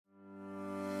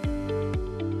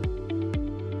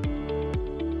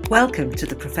Welcome to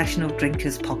the Professional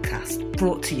Drinkers Podcast,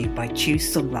 brought to you by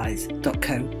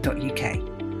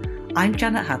choosesunrise.co.uk. I'm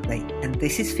Janet Hadley, and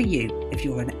this is for you if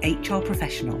you're an HR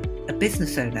professional, a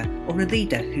business owner, or a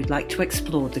leader who'd like to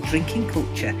explore the drinking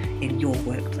culture in your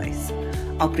workplace.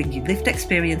 I'll bring you lived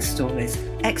experience stories,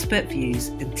 expert views,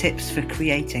 and tips for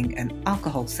creating an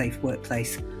alcohol-safe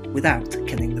workplace without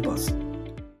killing the buzz.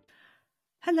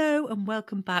 Hello and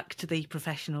welcome back to the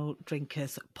Professional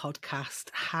Drinkers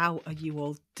Podcast. How are you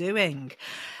all doing?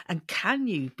 And can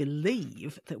you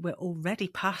believe that we're already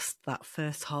past that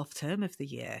first half term of the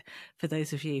year? For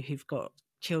those of you who've got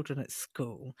children at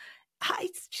school,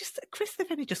 it's just, Chris,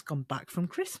 they've only just gone back from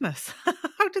Christmas.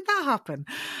 How did that happen?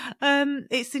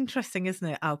 It's interesting, isn't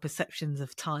it? Our perceptions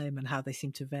of time and how they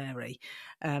seem to vary.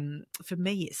 For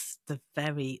me, it's the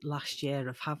very last year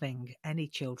of having any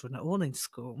children at all in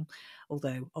school,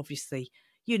 although obviously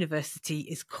university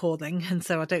is calling, and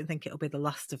so I don't think it'll be the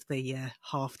last of the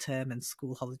half term and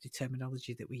school holiday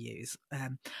terminology that we use.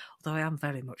 Although I am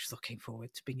very much looking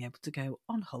forward to being able to go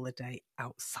on holiday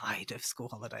outside of school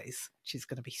holidays, which is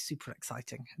going to be super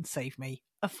exciting and save me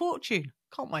a fortune.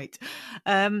 Can't wait.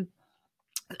 As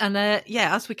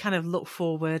we kind of look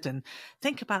forward and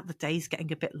think about the days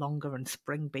getting a bit longer and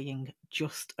spring being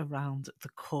just around the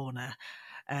corner,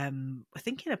 we're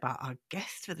thinking about our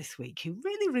guest for this week, who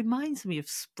really reminds me of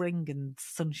spring and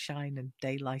sunshine and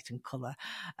daylight and colour.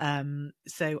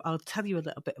 So I'll tell you a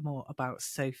little bit more about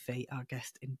Sophie, our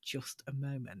guest, in just a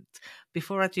moment.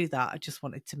 Before I do that, I just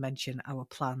wanted to mention our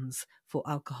plans for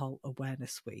Alcohol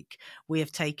Awareness Week. We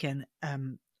have taken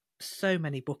so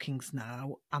many bookings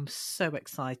now. I'm so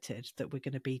excited that we're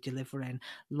going to be delivering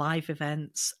live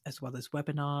events as well as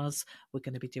webinars. We're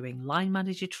going to be doing line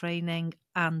manager training,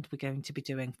 and we're going to be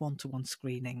doing one-to-one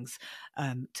screenings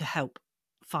to help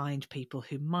find people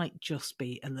who might just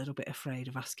be a little bit afraid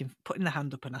of putting their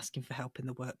hand up and asking for help in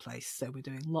the workplace. So we're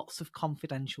doing lots of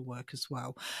confidential work as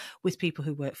well with people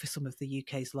who work for some of the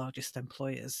UK's largest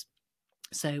employers.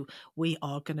 So we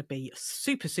are going to be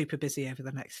super, super busy over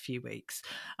the next few weeks.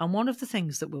 And one of the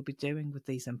things that we'll be doing with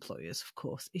these employers, of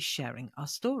course, is sharing our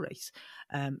stories.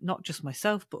 Not just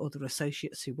myself, but other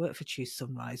associates who work for Choose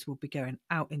Sunrise will be going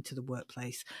out into the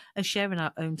workplace and sharing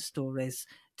our own stories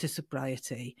to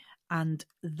sobriety. And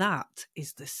that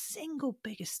is the single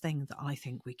biggest thing that I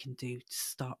think we can do to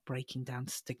start breaking down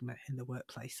stigma in the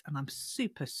workplace. And I'm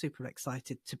super, super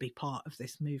excited to be part of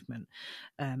this movement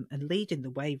and leading the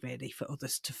way, really, for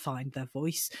others to find their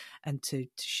voice and to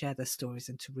share their stories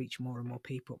and to reach more and more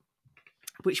people.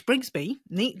 Which brings me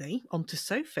neatly onto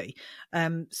Sophie.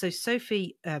 So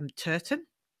Sophie Turton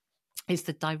is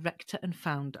the director and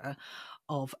founder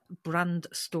of brand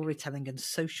storytelling and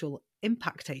social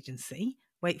impact agency.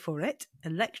 Wait for it,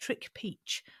 Electric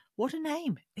Peach. What a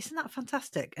name. Isn't that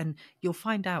fantastic? And you'll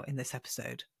find out in this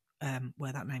episode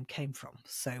where that name came from.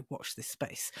 So watch this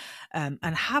space.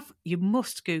 You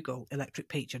must Google Electric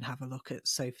Peach and have a look at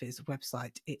Sophie's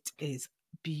website. It is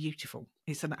beautiful.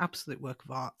 It's an absolute work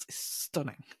of art. It's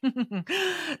stunning.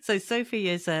 So Sophie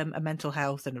is a mental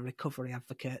health and a recovery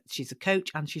advocate. She's a coach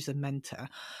and she's a mentor.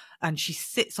 And she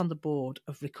sits on the board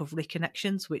of Recovery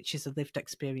Connections, which is a lived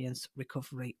experience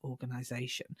recovery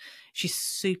organisation. She's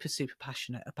super, super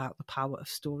passionate about the power of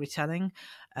storytelling.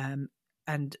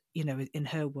 And, you know, in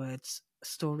her words,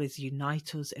 stories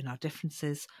unite us in our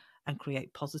differences and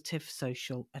create positive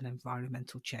social and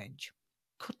environmental change.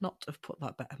 Could not have put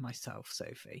that better myself,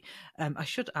 Sophie. I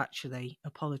should actually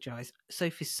apologise.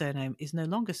 Sophie's surname is no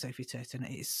longer Sophie Turton.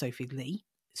 It is Sophie Lee.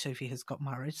 Sophie has got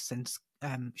married since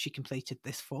she completed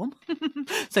this form.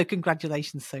 So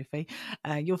congratulations, Sophie.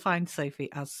 You'll find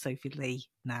Sophie as Sophie Lee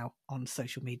now on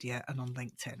social media and on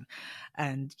LinkedIn.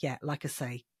 And yeah, like I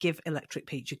say, give Electric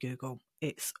Peach a Google.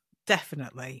 It's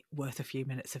definitely worth a few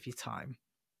minutes of your time.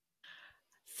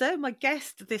 So my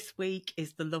guest this week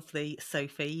is the lovely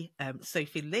Sophie,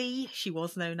 Sophie Lee. She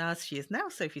was known as, she is now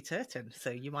Sophie Turton. So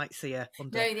you might see her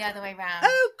under... No, the other way round.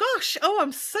 Oh gosh,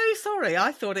 I'm so sorry.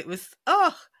 I thought it was,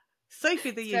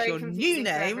 Sophie Lee is your new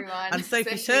name and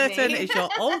Sophie Turton is your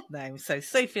old name. So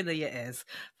Sophie Lee it is.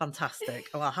 Fantastic.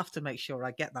 Oh, I'll have to make sure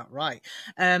I get that right.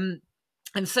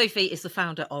 And Sophie is the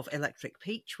founder of Electric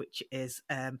Peach, which is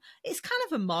it's kind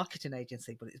of a marketing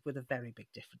agency, but it's with a very big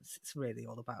difference. It's really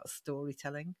all about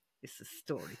storytelling. It's a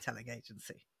storytelling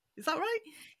agency. Is that right?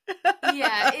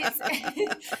 Yeah, it's.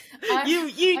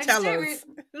 you tell us.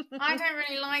 I don't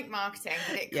really like marketing,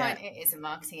 but it is a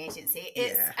marketing agency.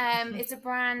 It's a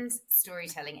brand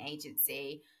storytelling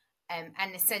agency, and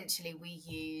essentially we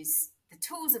use the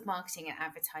tools of marketing and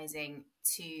advertising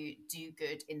to do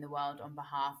good in the world on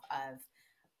behalf of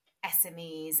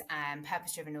SMEs,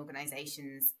 purpose-driven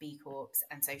organisations, B Corps,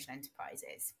 and social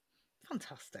enterprises.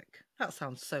 Fantastic. That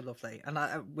sounds so lovely. And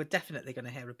we're definitely going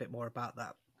to hear a bit more about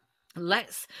that.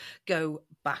 Let's go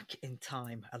back in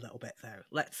time a little bit, though.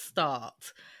 Let's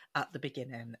start at the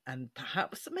beginning, and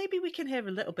perhaps maybe we can hear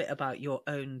a little bit about your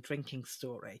own drinking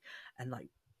story, and like,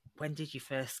 when did you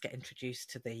first get introduced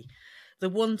to the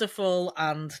wonderful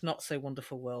and not so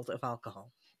wonderful world of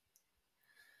alcohol?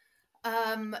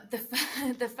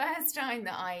 The first time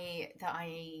that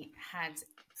I had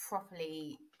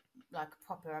properly, like a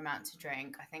proper amount to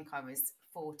drink, I think I was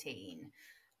 14,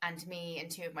 and me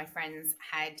and two of my friends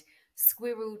had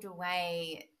squirreled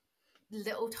away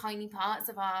little tiny parts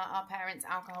of our parents'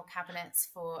 alcohol cabinets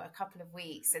for a couple of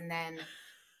weeks, and then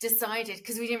decided,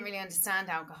 because we didn't really understand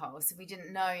alcohol, so we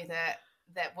didn't know that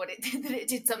what it did, that it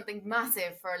did something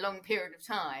massive for a long period of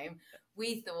time.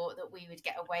 We thought that we would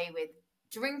get away with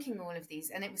drinking all of these,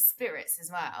 and it was spirits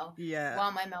as well. Yeah.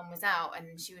 While my mum was out,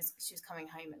 and she was coming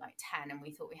home at like 10, and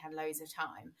we thought we had loads of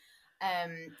time.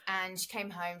 And she came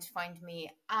home to find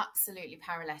me absolutely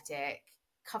paralytic,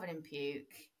 covered in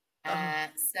puke.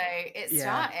 So it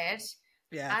started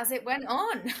as it went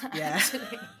on. Yeah.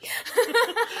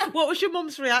 What was your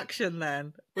mum's reaction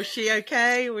then? Was she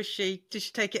okay? Did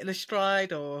she take it in a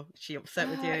stride, or was she upset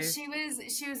with you? She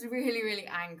was really, really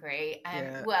angry.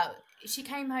 Well, she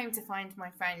came home to find my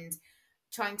friend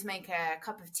trying to make a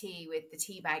cup of tea with the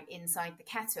tea bag inside the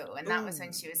kettle, and that was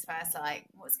when she was first like,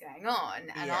 what's going on?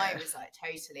 And I was like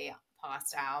totally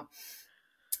passed out.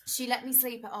 She let me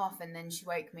sleep it off, and then she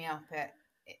woke me up at,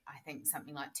 I think,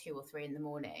 something like 2 or 3 in the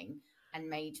morning, and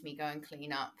made me go and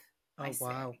clean up my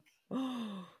sick.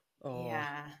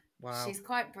 Yeah. Wow. She's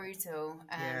quite brutal.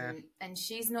 And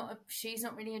she's not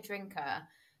really a drinker.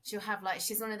 She'll have like,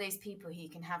 she's one of those people who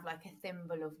can have like a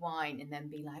thimble of wine and then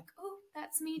be like, oh,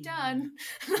 that's me done.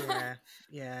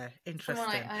 Yeah. Interesting.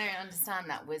 So I don't understand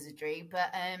that wizardry,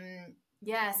 but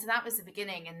so that was the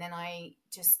beginning. And then I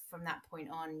just, from that point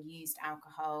on, used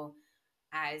alcohol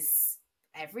as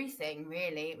everything,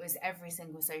 really. It was every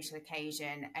single social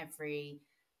occasion, every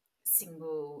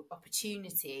single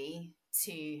opportunity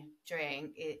to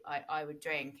drink, I would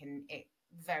drink, and it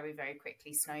very, very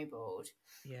quickly snowballed.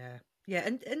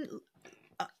 And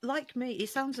like me, it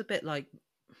sounds a bit like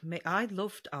me. I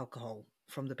loved alcohol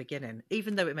from the beginning,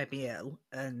 even though it made me ill,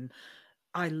 and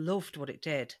I loved what it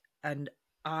did. And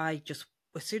I just,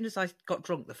 as soon as I got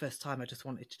drunk the first time, I just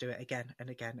wanted to do it again and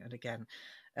again and again.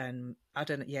 And I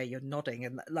don't know, you're nodding,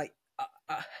 and like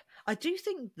I do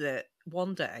think that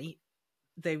one day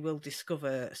they will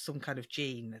discover some kind of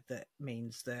gene that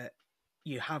means that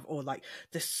you have, or like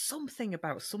there's something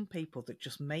about some people that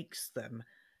just makes them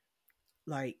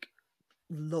like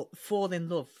fall in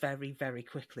love very, very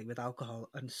quickly with alcohol.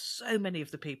 And so many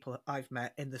of the people I've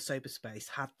met in the sober space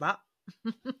had that.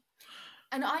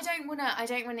 And I don't want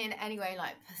to in any way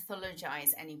like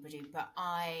pathologize anybody, but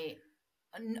I,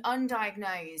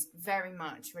 undiagnosed, very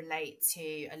much relate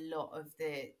to a lot of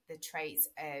the traits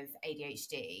of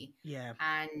ADHD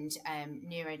and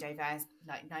neurodivergence,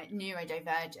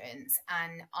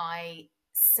 and I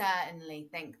certainly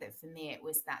think that for me it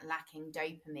was that lacking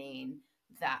dopamine,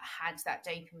 that had that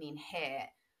dopamine hit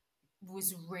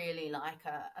was really like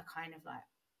a kind of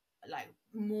like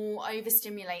more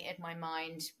overstimulated my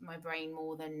mind, my brain,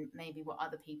 more than maybe what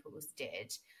other people's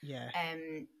did.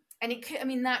 And it could, I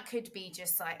mean, that could be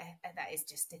just like, that is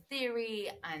just a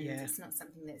theory, and it's not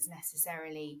something that's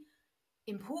necessarily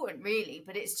important, really.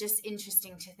 But it's just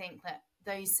interesting to think that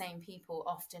those same people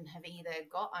often have either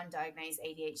got undiagnosed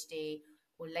ADHD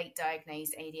or late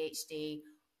diagnosed ADHD,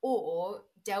 or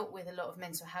dealt with a lot of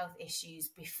mental health issues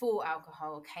before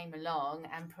alcohol came along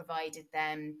and provided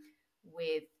them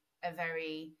with a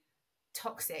very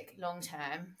toxic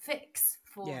long-term fix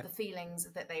for the feelings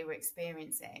that they were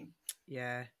experiencing.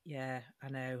 I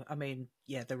know. I mean,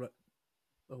 there are,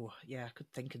 I could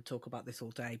think and talk about this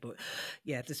all day, but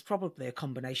there's probably a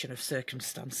combination of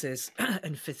circumstances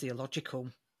and physiological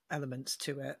elements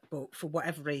to it. But for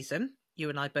whatever reason, you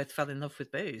and I both fell in love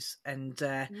with booze, and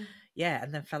and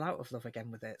then fell out of love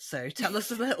again with it. So tell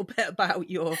us a little bit about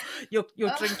your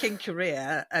drinking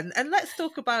career, and let's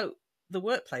talk about the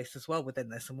workplace as well within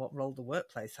this, and what role the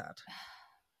workplace had.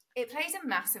 It plays a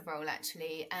massive role,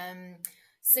 actually.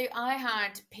 So I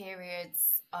had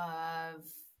periods of,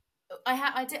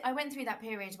 I went through that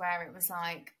period where it was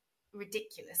like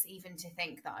ridiculous even to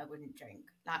think that I wouldn't drink.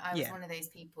 Like I was one of those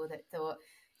people that thought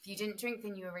if you didn't drink,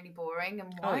 then you were really boring.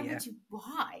 And why would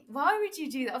you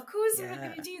do that? Of course you were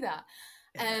going to do that.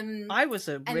 I was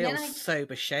a real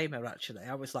sober shamer, actually.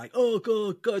 I was like, oh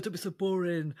God, don't be so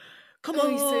boring. come Oh,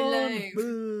 he's so on, low.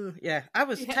 boo. Yeah, I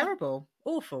was Yeah. terrible,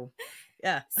 awful.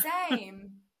 Yeah,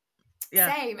 Same.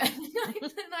 yeah. Same. And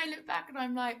I look back and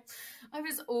I'm like, I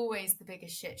was always the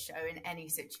biggest shit show in any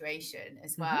situation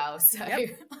as Hmm. well. So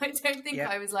Yep, I don't think yep.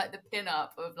 I was like the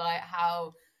pin-up of like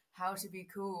how to be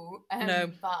cool.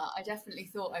 No. But I definitely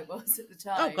thought I was at the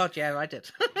Oh time. God, yeah, I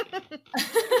did.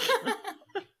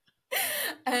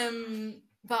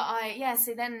 But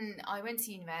so then I went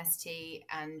to university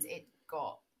and it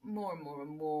got more and more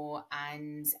and more,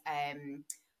 and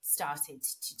started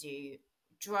to do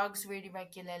drugs really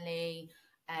regularly.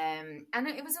 And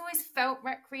it was always felt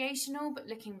recreational, but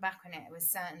looking back on it, it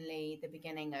was certainly the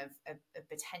beginning of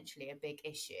potentially a big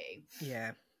issue.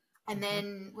 Yeah. And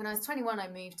then when I was 21, I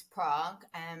moved to Prague,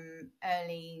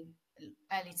 early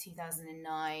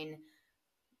 2009.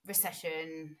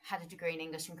 Recession, had a degree in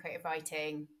English and creative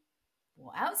writing.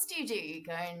 What else do? You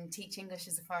go and teach English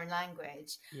as a foreign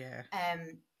language. Yeah.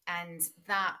 And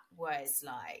that was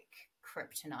like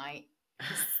kryptonite,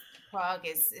 because Prague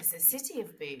is a city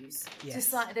of booze. Yes.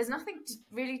 Just like there's nothing to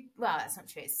really, well, that's not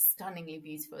true. It's stunningly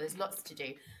beautiful. There's lots to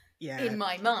do. Yeah. In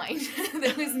my mind,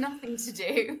 there was nothing to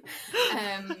do.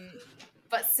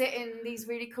 But sit in these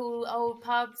really cool old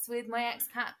pubs with my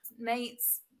ex-cat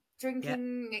mates,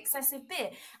 drinking excessive beer.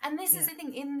 And this is the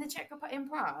thing, in the Czech Republic, in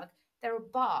Prague, there are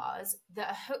bars that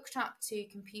are hooked up to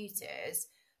computers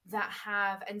that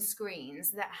have, and screens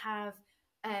that have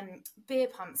beer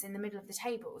pumps in the middle of the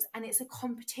tables, and it's a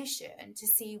competition to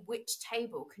see which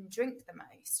table can drink the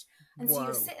most. And so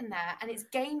you're sitting there and it's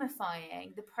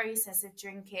gamifying the process of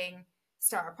drinking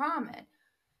Staropramen.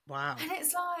 Wow. And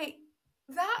it's like,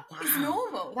 that is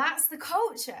normal. That's the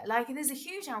culture. Like, there's a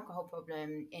huge alcohol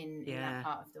problem in that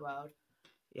part of the world.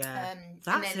 Yeah, and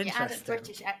then you add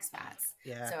British expats.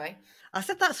 Yeah. Sorry. I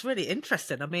said that's really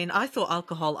interesting. I mean, I thought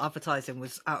alcohol advertising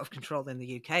was out of control in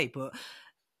the UK, but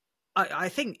I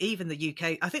think even the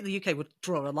UK, I think the UK would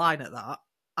draw a line at that.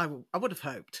 I would have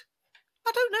hoped.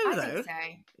 I don't know, though. I think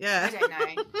so. Yeah. I don't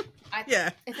know.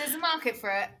 If there's a market for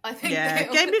it, I think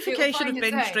gamification of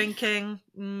binge drinking.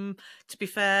 drinking. To be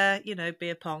fair,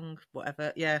 beer pong,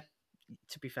 whatever. Yeah.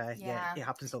 To be fair, it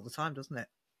happens all the time, doesn't it?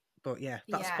 But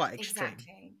that's quite extreme.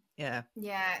 Exactly. Yeah.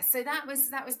 So that was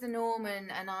the norm,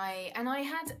 and I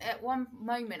had, at one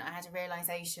moment, I had a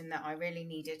realization that I really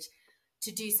needed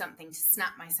to do something to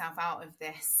snap myself out of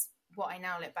this, what I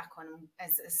now look back on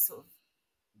as sort of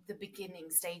the beginning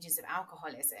stages of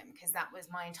alcoholism, because that was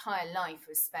my entire life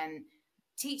was spent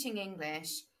teaching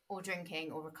English or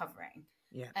drinking or recovering.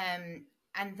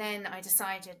 And then I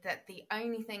decided that the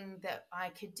only thing that I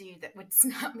could do that would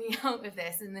snap me out of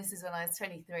this, and this is when I was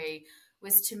 23,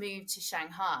 was to move to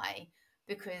Shanghai,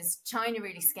 because China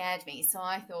really scared me. So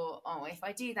I thought, if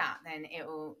I do that, then it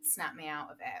will snap me out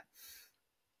of it.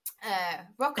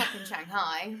 Rock up in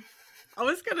Shanghai. I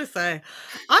was going to say,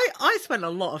 I spent a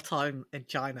lot of time in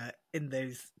China in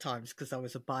those times because I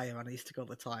was a buyer and I used to go all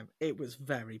the time. It was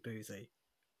very boozy.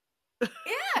 Yeah.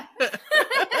 And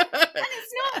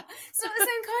it's not the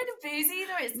same kind of booze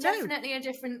either. It's definitely a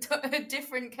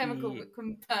different chemical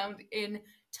compound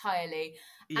entirely.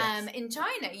 Yes. In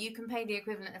China, you can pay the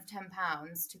equivalent of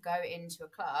 £10 to go into a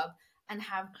club and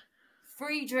have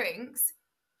free drinks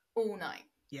all night.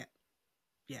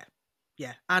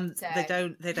 Yeah, and they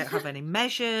don't have any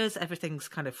measures. Everything's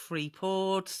kind of free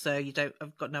poured, so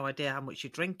I've got no idea how much you're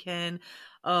drinking.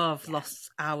 I've lost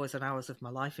hours and hours of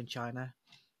my life in China.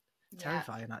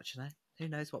 Terrifying, actually. Who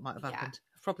knows what might have happened?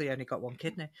 I've probably only got one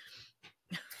kidney.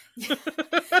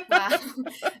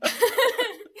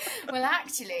 Well,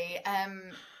 actually,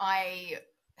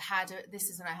 this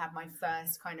is when I had my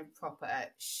first kind of proper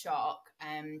shock.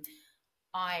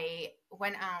 I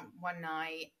went out one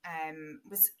night.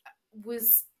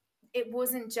 It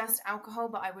wasn't just alcohol,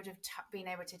 but I would have been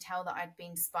able to tell that I'd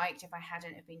been spiked if I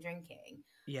hadn't have been drinking.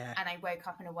 Yeah. And I woke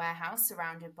up in a warehouse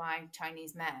surrounded by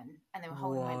Chinese men, and they were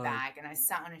holding my bag, and I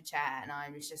sat on a chair, and I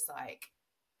was just like,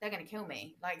 they're going to kill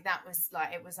me. Like, that was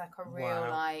like, it was like a real,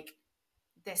 like,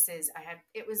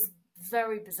 it was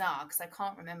very bizarre because I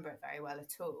can't remember it very well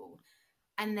at all.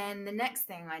 And then the next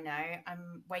thing I know,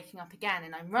 I'm waking up again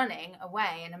and I'm running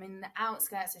away, and I'm in the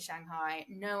outskirts of Shanghai.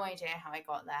 No idea how I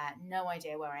got there. No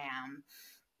idea where I am.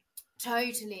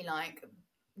 Totally like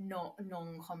not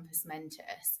non-compass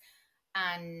mentis,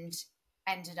 and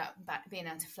ended up being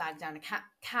able to flag down a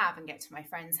cab and get to my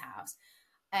friend's house.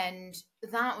 And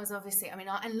that was obviously, and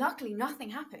luckily nothing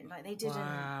happened. Like, they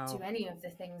didn't do any of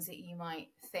the things that you might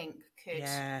think could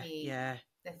be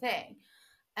the thing.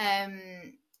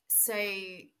 So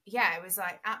it was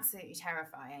like absolutely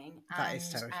terrifying. That is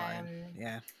terrifying.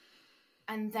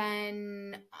 And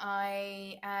then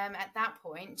I, at that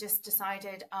point, just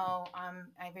decided, I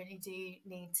really do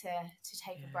need to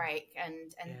take a break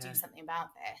and do something about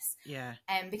this. Yeah.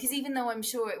 Because even though I'm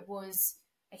sure it was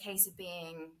a case of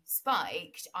being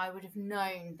spiked, I would have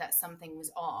known that something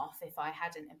was off if I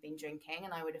hadn't have been drinking,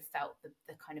 and I would have felt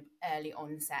the kind of early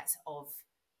onset of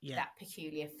that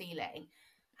peculiar feeling.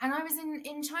 And I was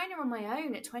in China on my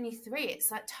own at 23.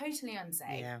 It's like totally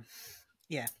unsafe.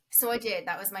 Yeah. So I did.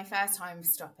 That was my first time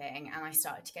stopping, and I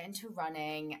started to get into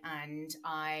running, and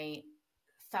I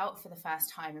felt for the first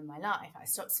time in my life, I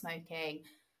stopped smoking,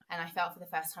 and I felt for the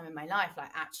first time in my life,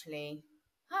 like, actually,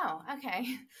 oh, okay,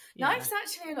 life's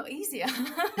actually a lot easier.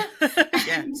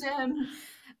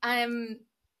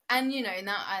 And you know,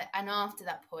 and after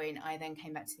that point, I then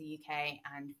came back to the UK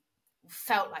and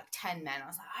felt like 10 men. I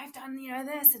was like, I've done, you know,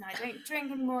 this, and I don't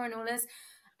drink anymore and all this.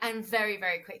 And very,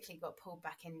 very quickly got pulled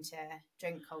back into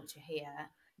drink culture here.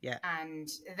 Yeah. And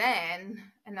then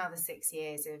another 6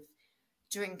 years of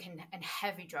drink and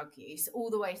heavy drug use, all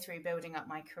the way through building up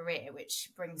my career, which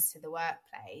brings to the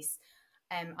workplace.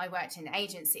 I worked in an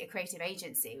agency, a creative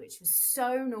agency, which was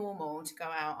so normal to go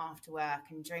out after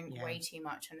work and drink way too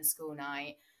much on a school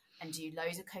night and do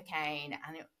loads of cocaine.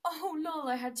 And oh, lol,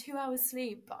 I had 2 hours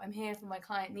sleep, but I'm here for my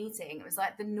client meeting. It was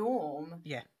like the norm.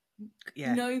 Yeah.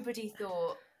 Nobody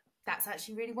thought that's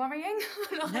actually really worrying.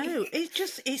 No,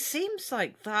 it seems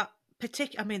like that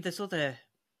particular, I mean, there's other,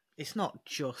 it's not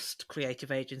just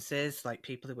creative agencies, like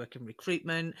people who work in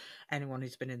recruitment, anyone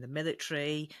who's been in the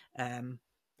military,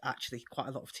 actually quite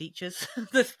a lot of teachers.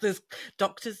 there's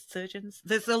doctors, surgeons.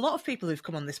 There's a lot of people who've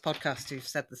come on this podcast who've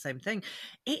said the same thing.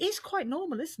 It is quite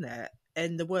normal, isn't it,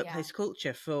 in the workplace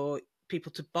culture for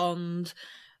people to bond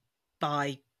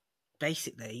by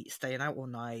basically staying out all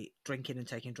night, drinking and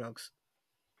taking drugs.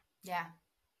 Yeah,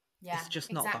 it's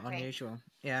just not that unusual.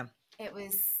 Yeah, it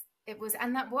was,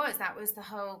 and that was the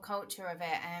whole culture of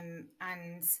it.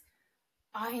 And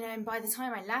I, you know, and by the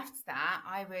time I left that,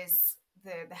 I was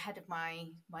the head of my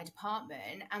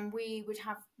department, and we would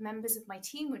have members of my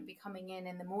team would be coming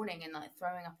in the morning and like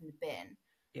throwing up in the bin.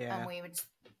 And we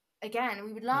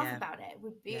would laugh about it.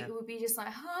 It would be just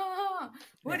like,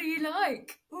 what do you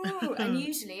like? Ooh. And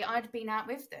usually I'd been out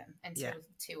with them until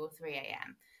 2 or 3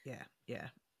 a.m.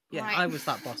 Yeah, right. I was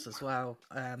that boss as well.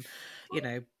 You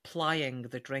know, plying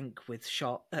the drink with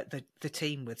the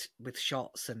team with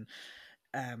shots, and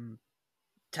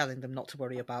telling them not to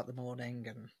worry about the morning.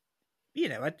 And you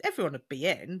know, everyone would be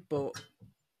in, but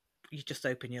you just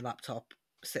open your laptop,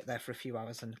 sit there for a few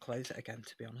hours, and close it again.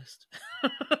 To be honest,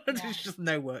 there's just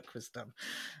no work was done.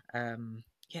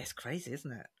 Yeah, it's crazy,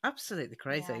 isn't it? Absolutely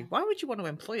crazy. Yeah. Why would you want to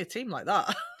employ a team like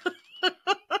that?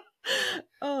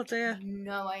 Oh dear.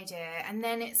 No idea. And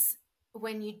then it's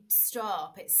when you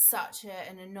stop, it's such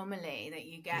an anomaly that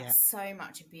you get so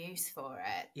much abuse for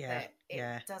it that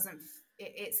it doesn't.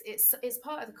 It's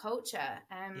part of the culture,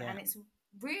 and it's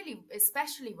really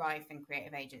especially rife in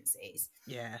creative agencies.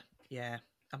 Yeah,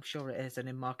 I'm sure it is, and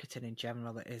in marketing in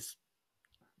general, it is.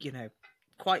 You know,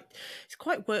 it's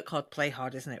quite work hard, play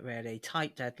hard, isn't it? Really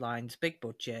tight deadlines, big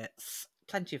budgets.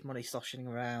 Plenty of money sloshing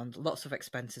around, lots of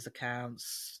expenses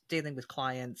accounts, dealing with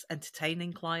clients,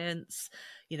 entertaining clients.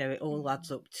 You know, it all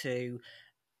adds up to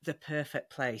the perfect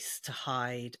place to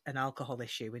hide an alcohol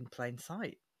issue in plain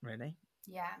sight, really.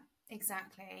 Yeah,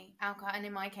 exactly. Alcohol. And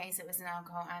in my case, it was an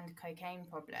alcohol and cocaine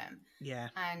problem. Yeah.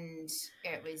 And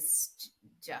it was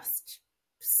just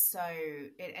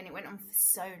it went on for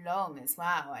so long as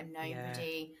well. And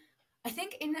nobody... I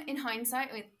think in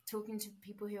hindsight, with talking to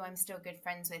people who I'm still good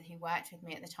friends with who worked with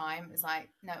me at the time, it was like,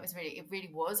 no, it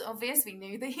really was obvious. We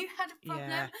knew that you had a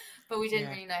problem, but we didn't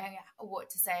really know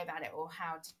what to say about it or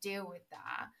how to deal with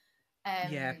that.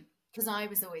 Because I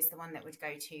was always the one that would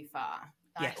go too far.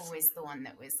 Like always the one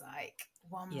that was like,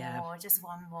 just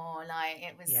one more. Like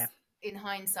it was in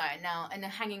hindsight now, and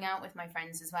hanging out with my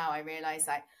friends as well, I realized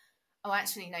like, oh,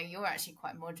 actually, no, you're actually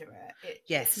quite moderate.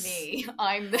 It's me.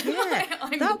 I'm the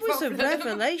that was a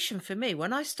revelation for me.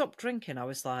 When I stopped drinking, I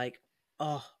was like,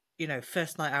 oh, you know,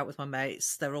 first night out with my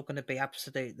mates, they're all going to be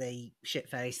absolutely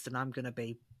shit-faced and I'm going to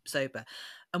be sober.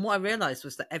 And what I realised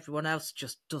was that everyone else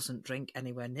just doesn't drink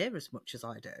anywhere near as much as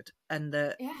I did. And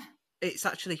that it's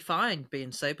actually fine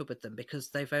being sober with them because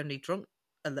they've only drunk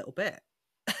a little bit.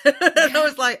 And I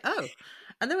was like, oh.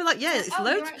 And they were like, yeah,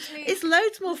 it's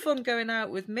loads more fun going out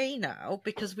with me now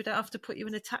because we don't have to put you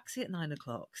in a taxi at 9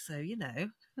 o'clock. So, you know.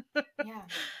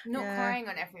 Not crying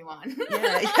on everyone.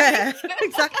 Yeah,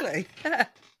 exactly. Yeah.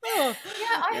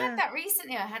 I had that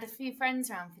recently. I had a few friends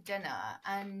around for dinner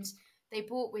and they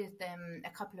bought with them a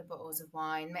couple of bottles of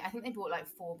wine. I think they bought like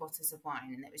 4 bottles of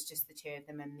wine, and it was just the two of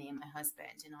them and me and my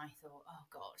husband. And I thought, oh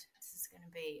God, this is going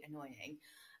to be annoying.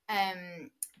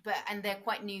 And they're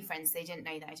quite new friends. They didn't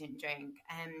know that I didn't drink.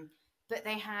 But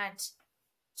they had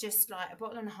just like a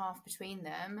bottle and a half between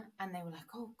them, and they were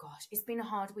like, oh gosh, it's been a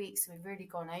hard week, so we've really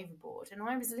gone overboard. And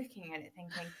I was looking at it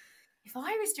thinking, if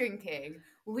I was drinking,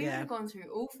 we would have gone through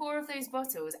all 4 of those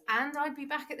bottles and I'd be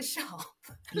back at the shop.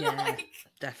 Yeah, like,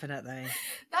 definitely.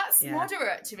 That's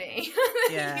moderate to me.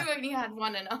 You only had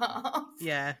 1.5.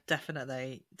 Yeah,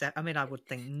 definitely. I mean, I would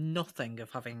think nothing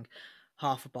of having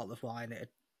half a bottle of wine.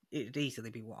 It'd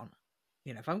easily be 1.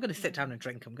 You know, if I'm going to sit down and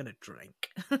drink, I'm going to drink.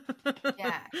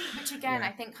 Which again,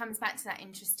 I think comes back to that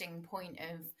interesting point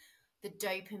of the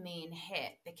dopamine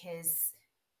hit, because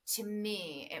to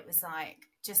me, it was like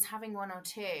just having 1 or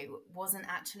 2 wasn't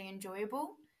actually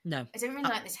enjoyable. No. I didn't really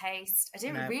like the taste. I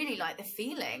didn't really like the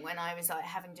feeling when I was like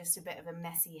having just a bit of a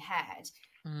messy head.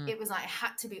 It was like it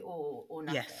had to be all or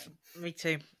nothing. Yes, me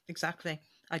too. Exactly.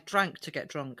 I drank to get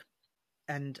drunk.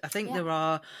 And I think there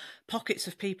are pockets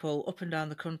of people up and down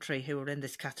the country who are in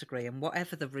this category, and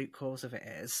whatever the root cause of it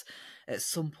is, at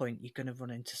some point you're going to run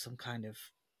into some kind of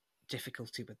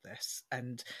difficulty with this.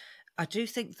 And I do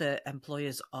think that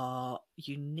employers are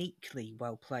uniquely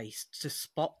well placed to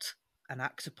spot and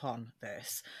act upon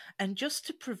this, and just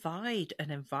to provide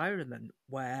an environment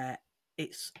where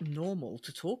it's normal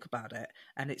to talk about it,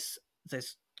 and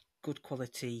there's good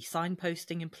quality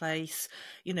signposting in place.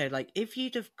 You know, like if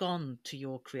you'd have gone to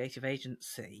your creative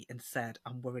agency and said,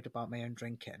 I'm worried about my own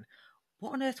drinking,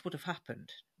 what on earth would have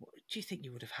happened? Do you think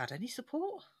you would have had any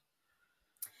support?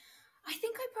 I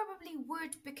think I probably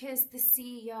would, because the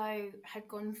CEO had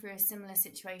gone through a similar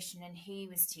situation and he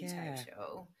was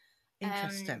teetotal.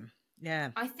 Interesting.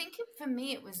 I think for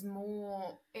me it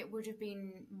would have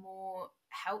been more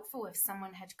helpful if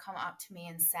someone had come up to me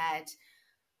and said,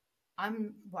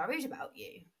 I'm worried about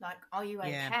you. Like, are you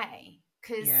okay?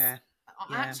 Because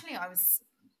actually I was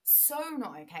so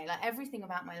not okay. Like, everything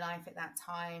about my life at that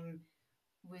time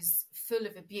was full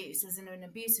of abuse. I was in an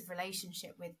abusive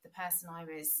relationship with the person I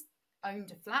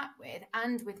owned a flat with,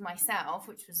 and with myself,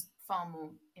 which was far more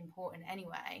important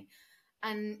anyway.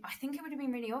 And I think it would have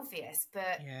been really obvious,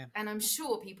 and I'm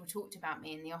sure people talked about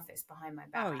me in the office behind my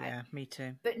back. Oh yeah, me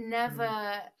too. But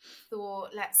never thought,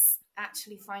 let's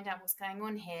actually find out what's going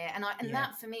on here. And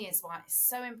that for me is why it's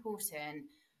so important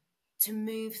to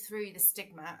move through the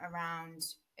stigma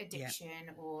around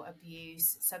addiction or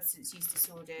abuse, substance use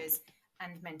disorders,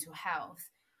 and mental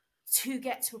health, to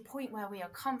get to a point where we are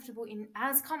comfortable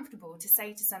to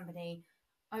say to somebody,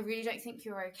 I really don't think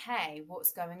you're okay.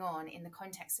 What's going on in the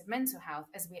context of mental health,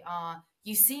 as we are,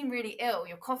 you seem really ill,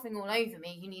 you're coughing all over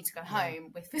me, you need to go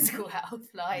home with physical health.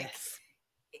 Like,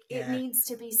 it needs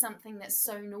to be something that's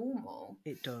so normal.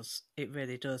 It does. It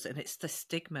really does. And it's the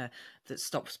stigma that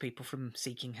stops people from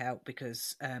seeking help,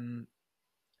 because,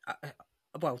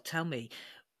 well, tell me,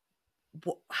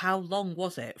 how long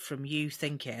was it from you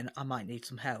thinking I might need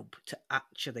some help to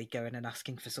actually going and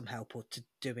asking for some help, or to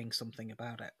doing something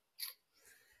about it?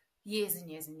 Years and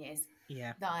years and years.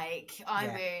 Yeah. Like, I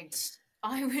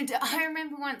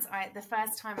remember once, the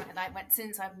first time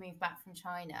since I've moved back from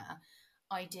China,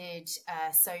 I did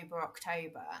Sober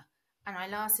October, and I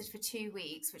lasted for 2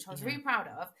 weeks, which I was really proud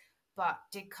of, but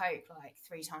did coke like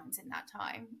 3 times in that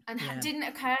time. And it didn't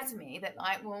occur to me that,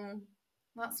 like, well,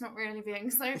 that's not really being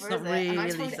sober, is it? Really, and I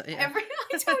told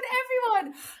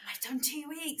everyone, I've done 2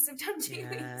 weeks. I've done 2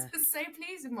 weeks. I was so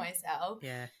pleased with myself.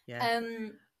 Yeah.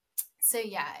 So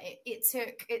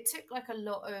it took like a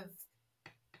lot of,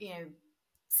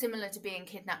 similar to being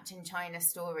kidnapped in China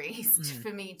stories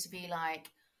for me to be like,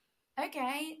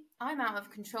 okay, I'm out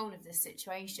of control of this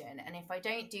situation, and if I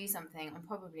don't do something, I'm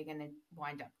probably going to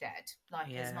wind up dead.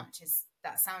 Like, as much as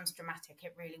that sounds dramatic,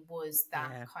 it really was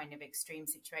that kind of extreme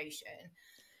situation.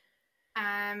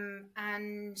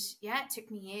 And it took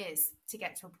me years to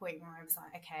get to a point where I was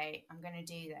like, okay, I'm going to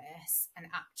do this and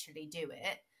actually do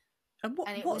it. And what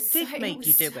did make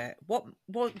you do it? What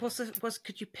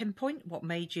could you pinpoint what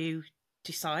made you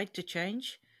decide to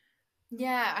change?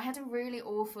 Yeah, I had a really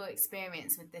awful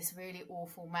experience with this really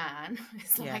awful man.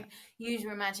 It's like, use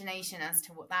your imagination as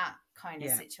to what that kind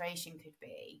of situation could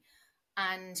be,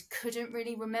 and couldn't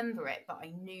really remember it, but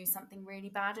I knew something really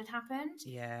bad had happened.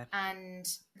 Yeah. And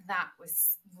that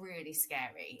was really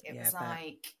scary. It was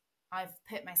like, I've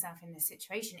put myself in this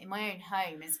situation in my own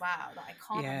home as well that I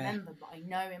can't remember, but I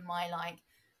know in my like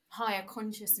higher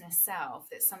consciousness self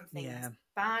that something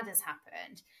bad has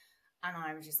happened. And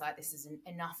I was just like, this is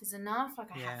enough is enough.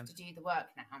 Like, I have to do the work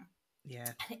now.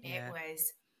 Yeah. And it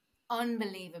was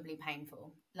unbelievably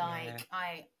painful. Like,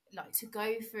 like to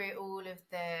go through all of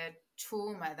the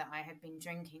trauma that I had been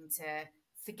drinking to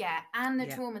forget, and the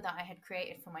Yeah. trauma that I had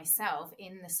created for myself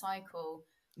in the cycle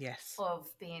Yes.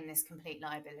 of being this complete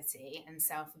liability and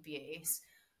self-abuse,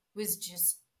 was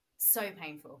just so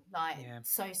painful, like Yeah.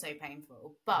 so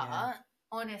painful. Yeah. But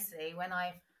honestly, when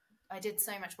I did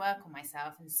so much work on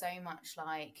myself and so much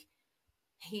like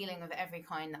healing of every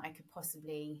kind that I could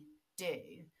possibly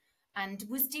do, and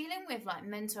was dealing with like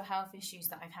mental health issues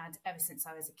that I've had ever since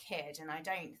I was a kid. And I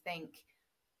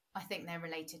think they're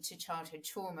related to childhood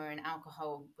trauma, and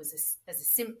alcohol was as a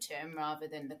symptom rather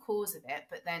than the cause of it,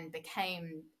 but then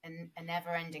became a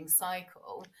never-ending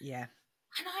cycle. Yeah.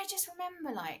 And I just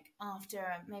remember, like, after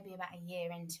maybe about a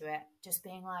year into it, just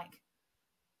being like,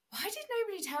 why did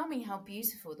nobody tell me how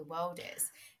beautiful the world is?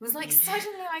 It was like Yeah.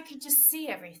 suddenly I could just see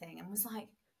everything and was like,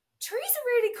 trees are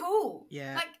really cool.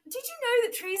 Yeah. Like, did you know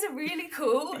that trees are really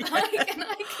cool? Yeah. Like, and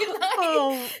I could like,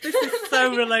 oh, this is so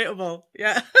like, relatable.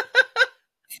 Yeah.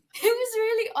 it was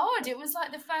really odd. It was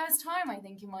like the first time I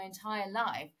think in my entire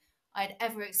life I'd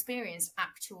ever experienced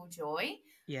actual joy, and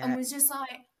Yeah. was just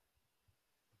like,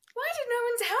 why did no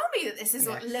one tell me that this is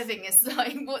what Yes. living is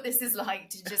like, what this is like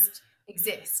to just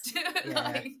exist? Yeah.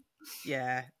 Like,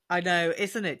 Yeah, I know.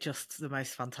 Isn't it just the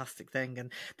most fantastic thing?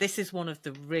 And this is one of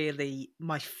the really,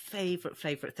 my favorite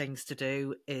things to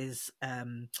do is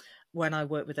when I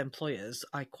work with employers,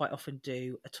 I quite often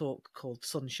do a talk called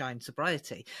Sunshine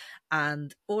Sobriety.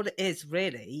 And all it is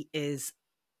really is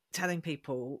telling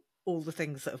people all the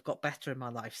things that have got better in my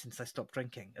life since I stopped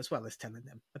drinking, as well as telling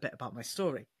them a bit about my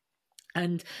story.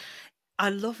 And I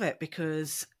love it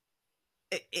because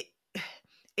it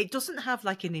it doesn't have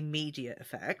like an immediate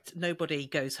effect. Nobody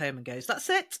goes home and goes, that's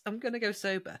it, I'm going to go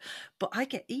sober. But I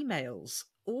get emails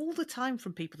all the time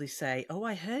from people who say, oh,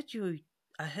 I heard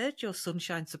your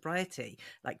Sunshine Sobriety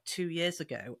like 2 years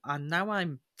ago, and now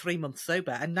I'm 3 months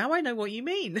sober, and now I know what you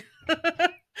mean.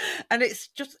 And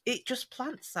it just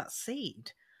plants that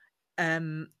seed.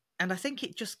 And I think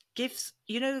it just gives,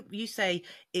 you say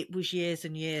it was years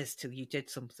and years till you did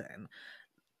something.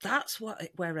 That's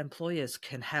where employers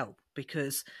can help,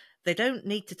 because they don't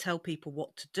need to tell people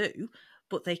what to do,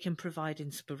 but they can provide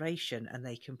inspiration, and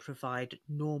they can provide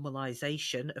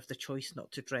normalization of the choice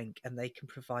not to drink, and they can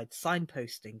provide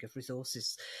signposting of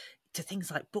resources to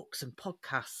things like books and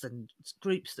podcasts and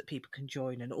groups that people can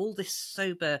join, and all this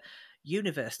sober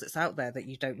universe that's out there that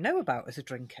you don't know about as a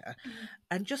drinker,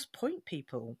 and just point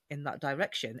people in that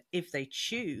direction if they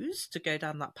choose to go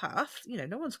down that path.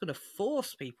 No one's going to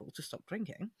force people to stop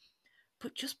drinking,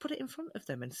 but just put it in front of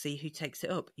them and see who takes it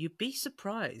up. You'd be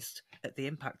surprised at the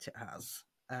impact it has.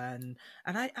 And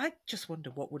I just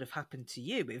wonder what would have happened to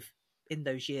you if in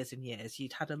those years and years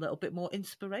you'd had a little bit more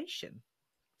inspiration,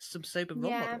 some sober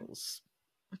role yeah, models.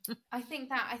 I think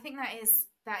that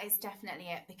is definitely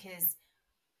it, because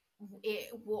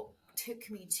what took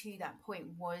me to that point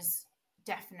was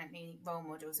definitely role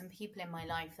models and people in my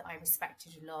life that I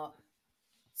respected a lot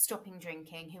stopping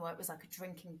drinking, who was like a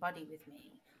drinking buddy with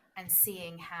me, and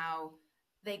seeing how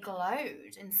they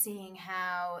glowed and seeing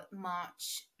how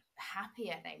much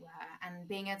happier they were, and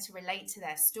being able to relate to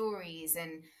their stories.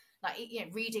 And like,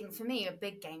 reading, for me, a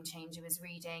big game changer was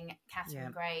reading Yeah.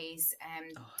 Catherine Gray's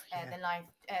Oh, yeah.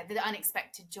 The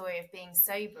Unexpected Joy of Being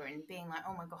Sober, and being like,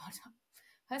 oh my god,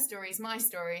 her story is my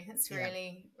story. It's Yeah.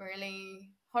 really, really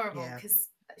horrible, Yeah. because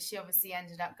she obviously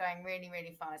ended up going really,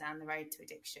 really far down the road to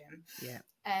addiction. Yeah.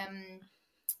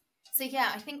 So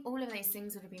yeah, I think all of those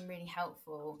things would have been really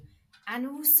helpful. And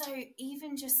also,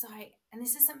 even just like, and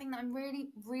this is something that I really,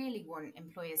 really want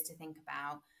employers to think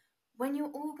about, when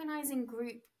you're organising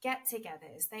group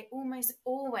get-togethers, they almost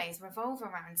always revolve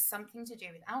around something to do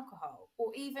with alcohol,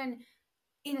 or even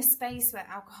in a space where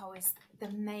alcohol is the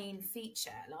main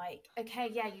feature. Like, okay,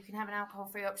 yeah, you can have an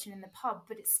alcohol-free option in the pub,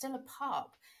 but it's still a pub.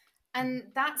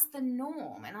 And that's the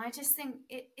norm. And I just think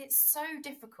it's so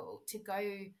difficult to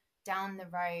go down the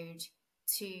road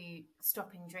to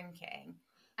stopping drinking,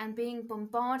 and being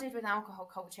bombarded with alcohol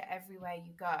culture everywhere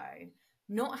you go,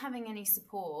 not having any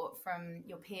support from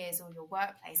your peers or your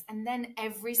workplace, and then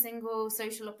every single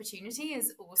social opportunity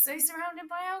is also surrounded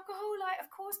by alcohol. Like,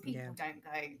 of course Yeah. people don't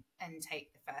go and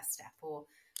take the first step, or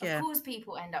of Yeah. course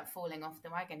people end up falling off the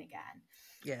wagon again.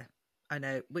 Yeah. I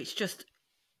know, which just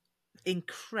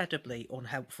incredibly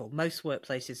unhelpful. Most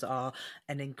workplaces are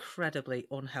an incredibly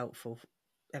unhelpful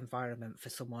environment for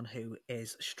someone who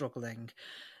is struggling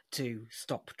to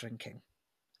stop drinking.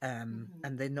 And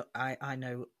they know, I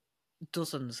know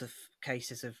dozens of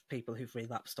cases of people who've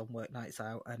relapsed on work nights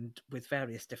out, and with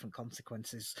various different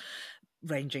consequences,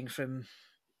 ranging from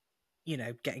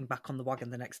getting back on the wagon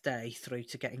the next day through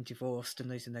to getting divorced and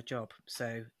losing their job.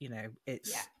 So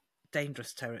it's Yeah.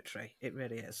 dangerous territory. It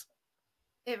really is.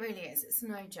 It really is. It's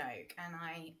no joke, and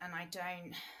I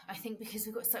don't. I think because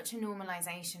we've got such a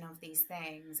normalization of these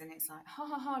things, and it's like ha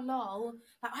ha ha lol.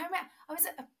 Like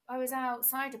I was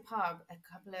outside a pub a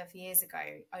couple of years ago,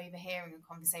 overhearing a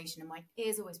conversation, and my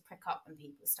ears always prick up when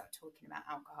people start talking about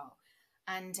alcohol,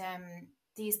 and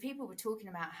these people were talking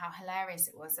about how hilarious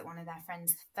it was that one of their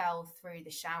friends fell through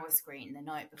the shower screen the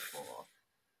night before,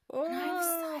 and I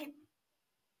was Oh, like,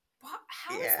 what?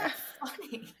 How is yeah, that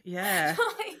funny? yeah,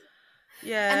 Like,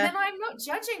 and yeah, then I'm not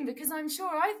judging because I'm sure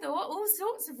I thought all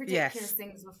sorts of ridiculous yes.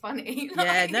 things were funny.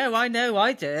 Yeah, Like, no, I know,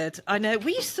 I did. I know.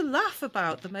 We used to laugh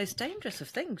about the most dangerous of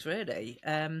things, really.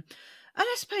 And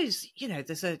I suppose,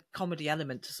 there's a comedy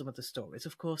element to some of the stories.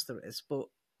 Of course there is. But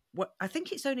I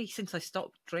think it's only since I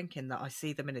stopped drinking that I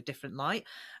see them in a different light.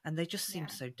 And they just seem yeah,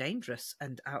 so dangerous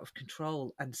and out of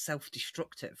control and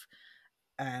self-destructive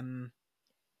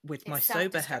with my it's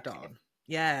sober head self-destructive. on.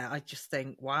 Yeah, I just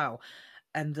think, wow.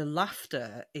 And the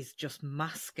laughter is just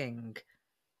masking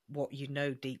what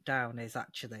deep down is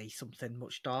actually something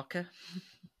much darker.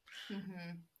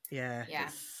 Mm-hmm. Yeah, Yeah,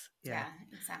 it's yeah.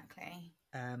 yeah, exactly.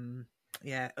 Um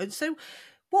yeah. And so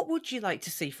what would you like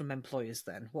to see from employers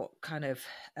then? What kind of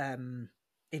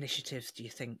initiatives do you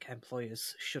think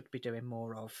employers should be doing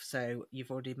more of? So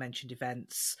you've already mentioned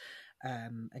events,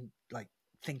 and like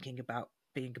thinking about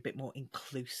being a bit more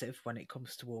inclusive when it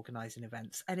comes to organising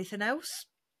events. Anything else?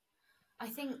 I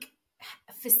think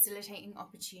facilitating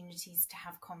opportunities to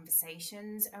have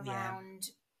conversations Yeah,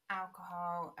 around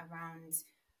alcohol, around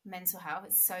mental health,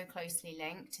 it's so closely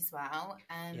linked as well.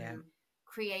 yeah,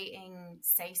 Creating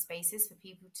safe spaces for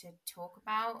people to talk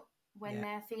about when yeah,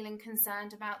 they're feeling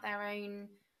concerned about their own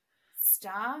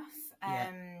stuff. yeah,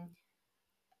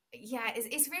 Yeah,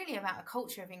 it's really about a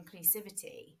culture of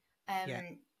inclusivity. yeah,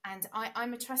 And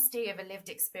I'm a trustee of a lived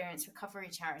experience recovery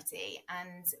charity.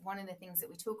 And one of the things that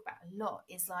we talk about a lot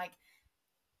is like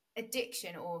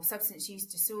addiction or substance use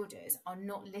disorders are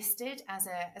not listed as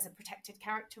a protected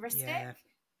characteristic. yeah.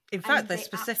 In fact, And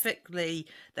they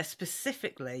they're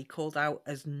specifically called out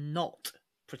as not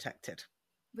protected.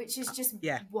 which is just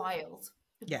Yeah, wild,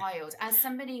 yeah, wild. As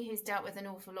somebody who's dealt with an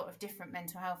awful lot of different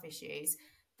mental health issues,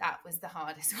 that was the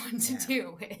hardest one to yeah,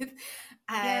 deal with.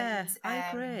 yeah. And I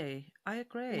agree. I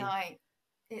agree. like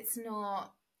it's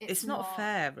not it's It's not not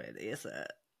fair, really, is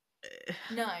it?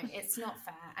 no, it's not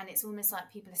fair, and it's almost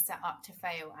like people are set up to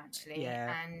fail actually.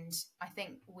 Yeah, And I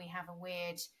think we have a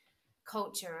weird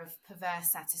culture of perverse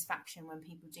satisfaction when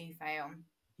people do fail,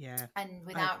 yeah. and I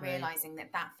without agree. realizing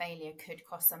that that failure could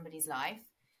cost somebody's life,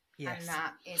 and Yes.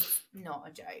 that is not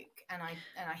a joke. And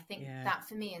I think Yeah. that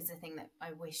for me is the thing that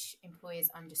I wish employers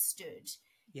understood,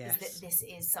 is that Yes. this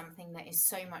is something that is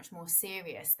so much more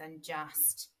serious than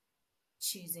just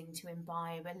choosing to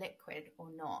imbibe a liquid or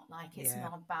not. Like, it's Yeah.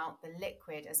 not about the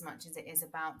liquid as much as it is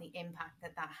about the impact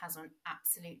that that has on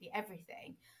absolutely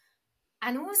everything.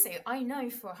 And also, I know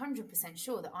for 100%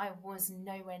 sure that I was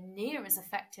nowhere near as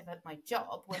effective at my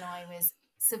job when I was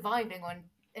surviving on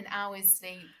an hour's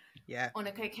sleep Yeah. on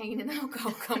a cocaine and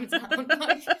alcohol come down.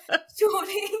 Like,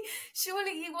 surely,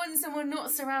 surely you want someone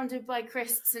not surrounded by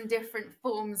crisps and different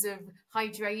forms of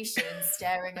hydration,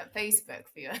 staring at Facebook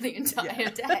for the Yeah. entire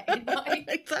day. Like,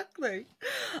 Exactly.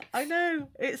 I know.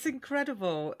 It's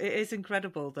incredible. It is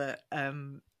incredible that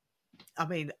I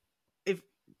mean, if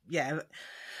yeah,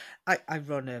 I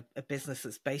run a business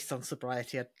that's based on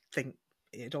sobriety. I think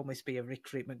it'd almost be a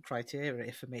recruitment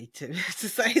criteria for me to to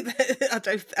say that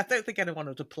I don't think anyone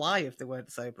would apply if they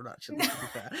weren't sober. Actually, no, to be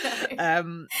fair,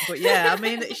 no. but yeah, I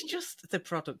mean, it's just the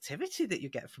productivity that you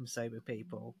get from sober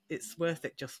people. It's worth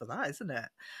it just for that, isn't it?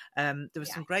 There were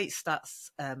Yeah, some great stats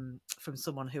from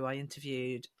someone who I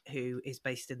interviewed who is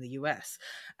based in the US,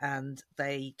 and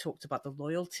they talked about the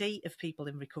loyalty of people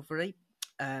in recovery,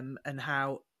 and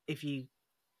how if you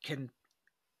can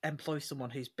employ someone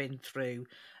who's been through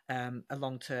a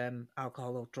long-term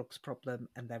alcohol or drugs problem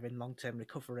and they're in long-term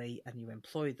recovery and you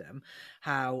employ them,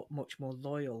 how much more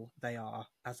loyal they are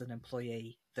as an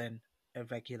employee than a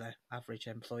regular average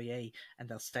employee, and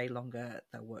they'll stay longer,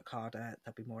 they'll work harder,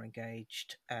 they'll be more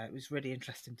engaged. It was really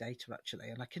interesting data actually,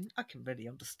 and I can really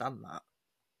understand that.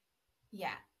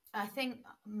 yeah. I think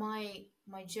my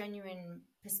genuine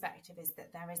perspective is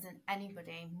that there isn't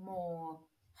anybody more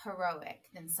heroic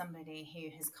than somebody who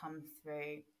has come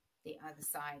through the other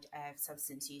side of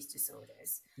substance use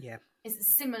disorders. Yeah,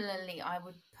 Is similarly, I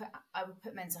would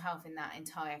put mental health in that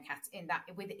entire in that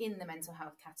within the mental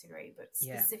health category, but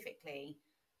yeah, specifically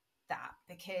that,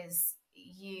 because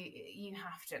you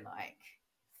have to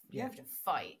yeah,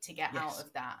 fight to get out yes,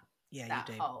 of that yeah, you that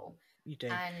do, hole. you do.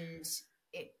 And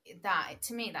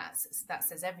to me, that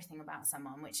says everything about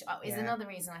someone, which is another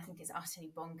reason I think it's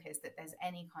utterly bonkers that there's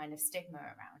any kind of stigma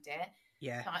around it.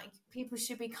 Yeah, like people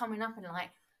should be coming up and like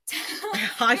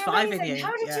high-fiving you.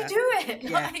 How did you do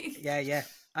it? Yeah,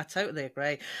 I totally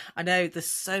agree. I know there's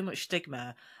so much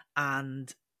stigma,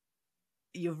 and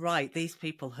you're right, these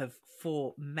people have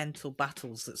fought mental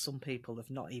battles that some people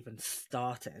have not even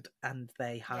started, and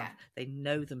they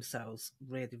know themselves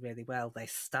really, really well. They're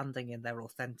standing in their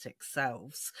authentic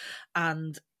selves,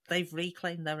 and they've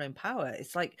reclaimed their own power.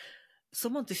 It's like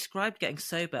someone described getting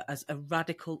sober as a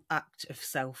radical act of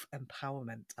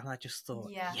self-empowerment, and I just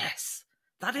thought, yes,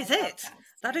 that is it.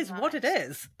 That is what it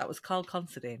is. That was Carl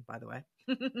Considine, by the way,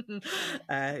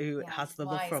 who has the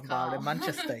Love from Bar in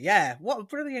Manchester. Yeah, what a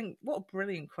brilliant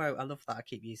quote. I love that. I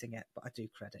keep using it, but I do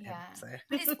credit him. So.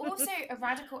 But it's also a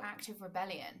radical act of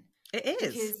rebellion. It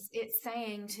is, because it's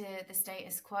saying to the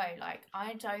status quo, like,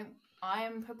 I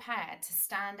am prepared to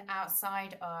stand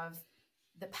outside of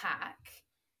the pack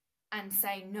and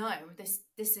say, no, this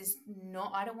is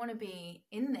not, I don't want to be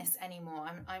in this anymore.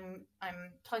 I'm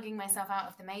plugging myself out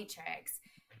of the matrix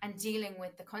and dealing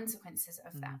with the consequences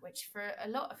of that, which for a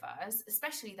lot of us,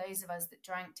 especially those of us that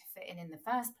drank to fit in the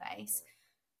first place,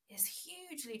 is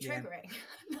hugely triggering.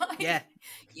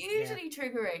 Hugely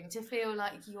triggering to feel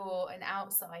like you're an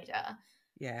outsider.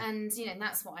 And and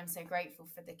that's what I'm so grateful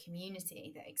for, the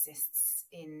community that exists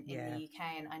in the UK,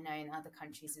 and I know in other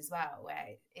countries as well,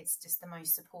 where it's just the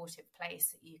most supportive place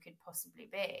that you could possibly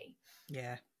be.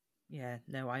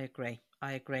 No, I agree.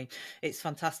 It's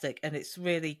fantastic, and it's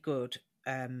really good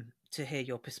to hear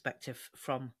your perspective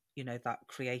from that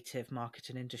creative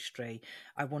marketing industry.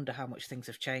 I wonder how much things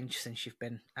have changed since you've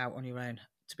been out on your own.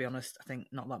 To be honest, I think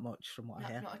not that much from what I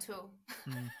hear. Not at all.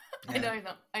 I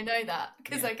know that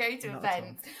because I go to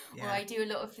events or I do a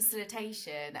lot of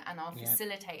facilitation, and I'll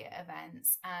facilitate at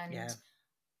events, and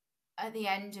at the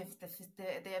end of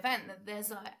the event, there's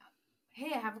like,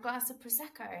 here, have a glass of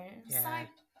Prosecco. And it's like,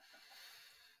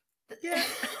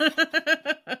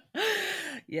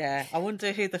 I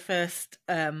wonder who the first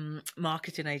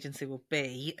marketing agency will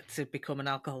be to become an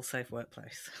alcohol safe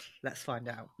workplace. Let's find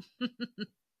out.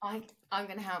 I'm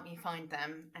going to help you find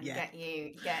them and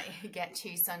get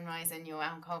Choose Sunrise and your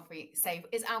alcohol free safe.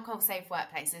 It's alcohol safe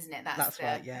workplace, isn't it? That's the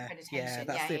right. Accreditation.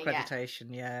 That's the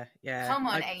accreditation. Yeah. Come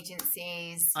on,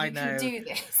 agencies, you can do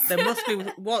this. There must be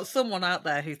someone out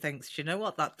there who thinks, you know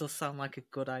what, that does sound like a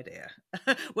good idea.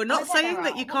 We're not saying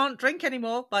that you can't drink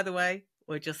anymore, by the way.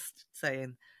 We're just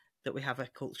saying that we have a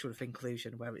culture of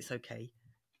inclusion where it's okay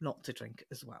not to drink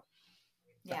as well.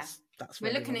 That's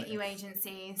we're looking at you,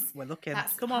 agencies. We're looking.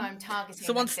 That's Come on, I'm targeting.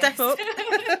 Someone step up.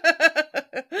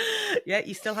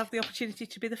 You still have the opportunity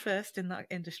to be the first in that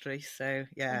industry. So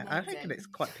I think it's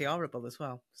quite PRable as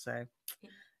well. So,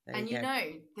 and you know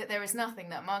that there is nothing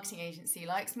that a marketing agency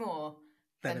likes more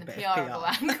than the PRable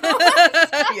angle.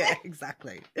 Yeah,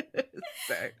 exactly.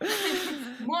 So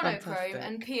monochrome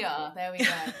and PR. There we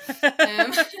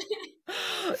go.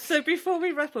 So before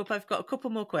we wrap up, I've got a couple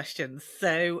more questions.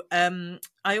 So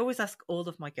I always ask all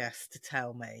of my guests to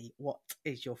tell me, what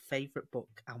is your favourite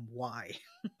book and why?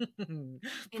 In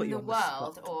the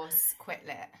world or quit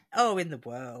lit? Oh, in the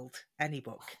world. Any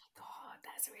book. Oh my God,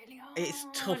 that's really hard. It's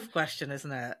a tough question,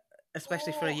 isn't it?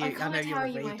 Especially for you. I know you're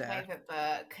a reader. I can't tell you my favourite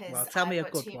book because tell me I've a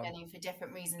got good too one. many for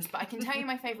different reasons. But I can tell you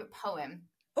my favourite poem.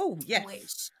 Oh, yes.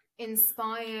 Which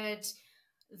inspired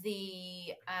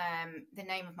the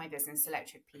name of my business,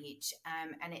 Electric Peach,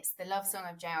 and it's the love song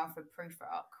of J. Alfred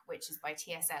Prufrock, which is by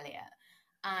T.S. Eliot,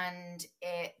 and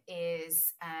it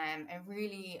is a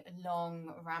really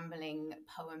long, rambling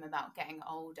poem about getting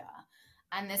older.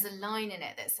 And there's a line in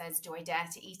it that says, "Do I dare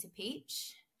to eat a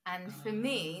peach?" And for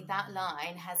me, that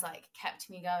line has like kept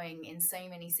me going in so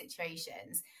many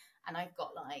situations. And I've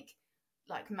got like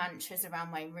mantras around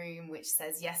my room which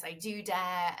says, "Yes, I do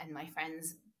dare," and my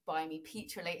friends buy me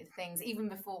peach related things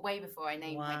way before I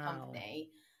named my company.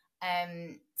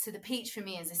 So the peach for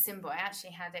me is a symbol. I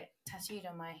actually had it tattooed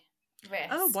on my wrist.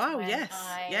 Oh wow, yes.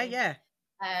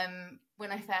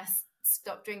 When I first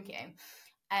stopped drinking.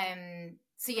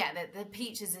 So the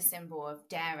peach is a symbol of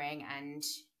daring and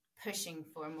pushing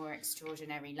for a more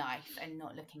extraordinary life and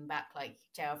not looking back like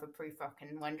J. Alfred Prufrock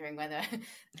and wondering whether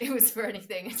it was for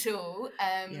anything at all.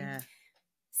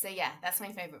 So that's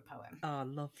my favourite poem. Oh, I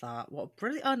love that. What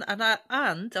brilliant. And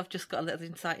I've just got a little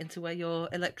insight into where your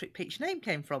Electric Peach name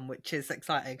came from, which is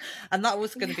exciting. And that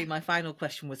was going to be my final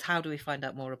question, was how do we find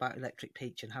out more about Electric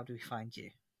Peach and how do we find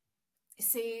you?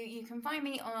 So you can find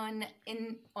me on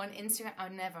Instagram.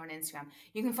 I'm never on Instagram.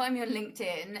 You can find me on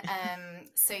LinkedIn,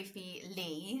 Sophie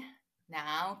Lee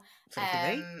now.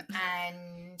 Sophie Lee.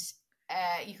 And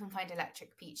You can find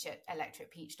Electric Peach at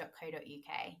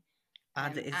electricpeach.co.uk.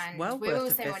 And it is and well we're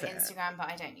worth a also on visit. Instagram, but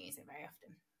I don't use it very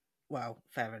often. Well,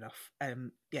 fair enough.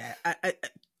 Yeah,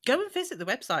 go and visit the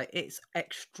website. It's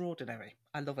extraordinary.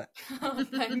 I love it. Oh,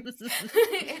 thanks.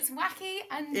 It's wacky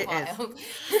and wild.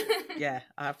 Yeah,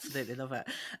 I absolutely love it.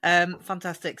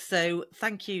 Fantastic. So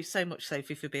thank you so much,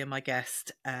 Sophie, for being my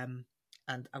guest. And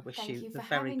I wish you the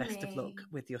very best of luck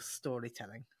with your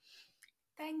storytelling.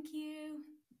 Thank you.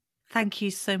 Thank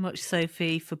you so much,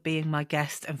 Sophie, for being my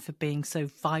guest and for being so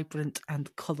vibrant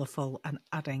and colourful and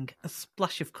adding a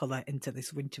splash of colour into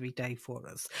this wintry day for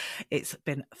us. It's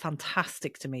been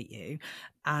fantastic to meet you.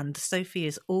 And Sophie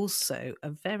is also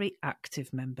a very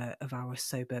active member of our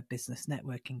Sober Business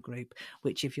Networking group,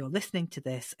 which if you're listening to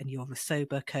this and you're a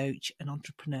sober coach, an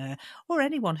entrepreneur, or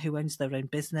anyone who owns their own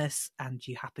business and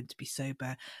you happen to be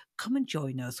sober, come and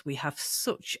join us. We have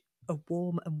such a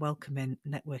warm and welcoming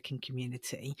networking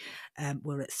community.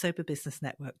 We're at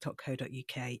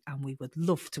soberbusinessnetwork.co.uk and we would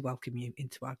love to welcome you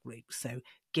into our group. So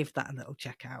give that a little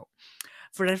check out.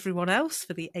 For everyone else,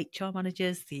 for the HR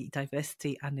managers, the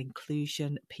diversity and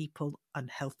inclusion people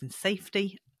and health and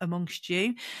safety amongst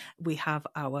you, we have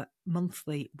our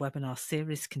monthly webinar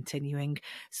series continuing.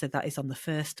 So that is on the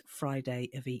first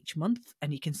Friday of each month.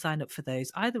 And you can sign up for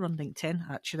those either on LinkedIn,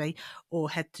 actually,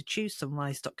 or head to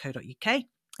choosesunrise.co.uk.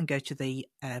 and go to the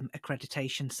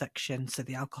accreditation section, so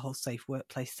the alcohol safe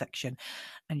workplace section,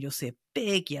 and you'll see a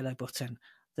big yellow button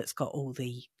that's got all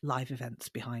the live events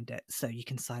behind it. So you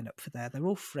can sign up for there. They're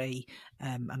all free,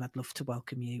 and I'd love to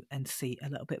welcome you and see a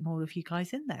little bit more of you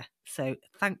guys in there. So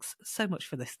thanks so much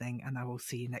for listening, and I will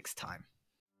see you next time.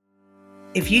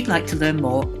 If you'd like to learn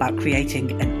more about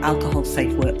creating an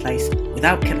alcohol-safe workplace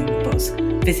without killing the buzz,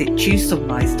 visit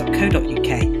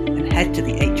choosesunrise.co.uk and head to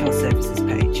the HR services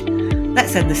page.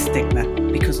 Let's end the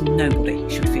stigma, because nobody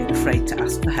should feel afraid to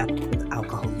ask for help.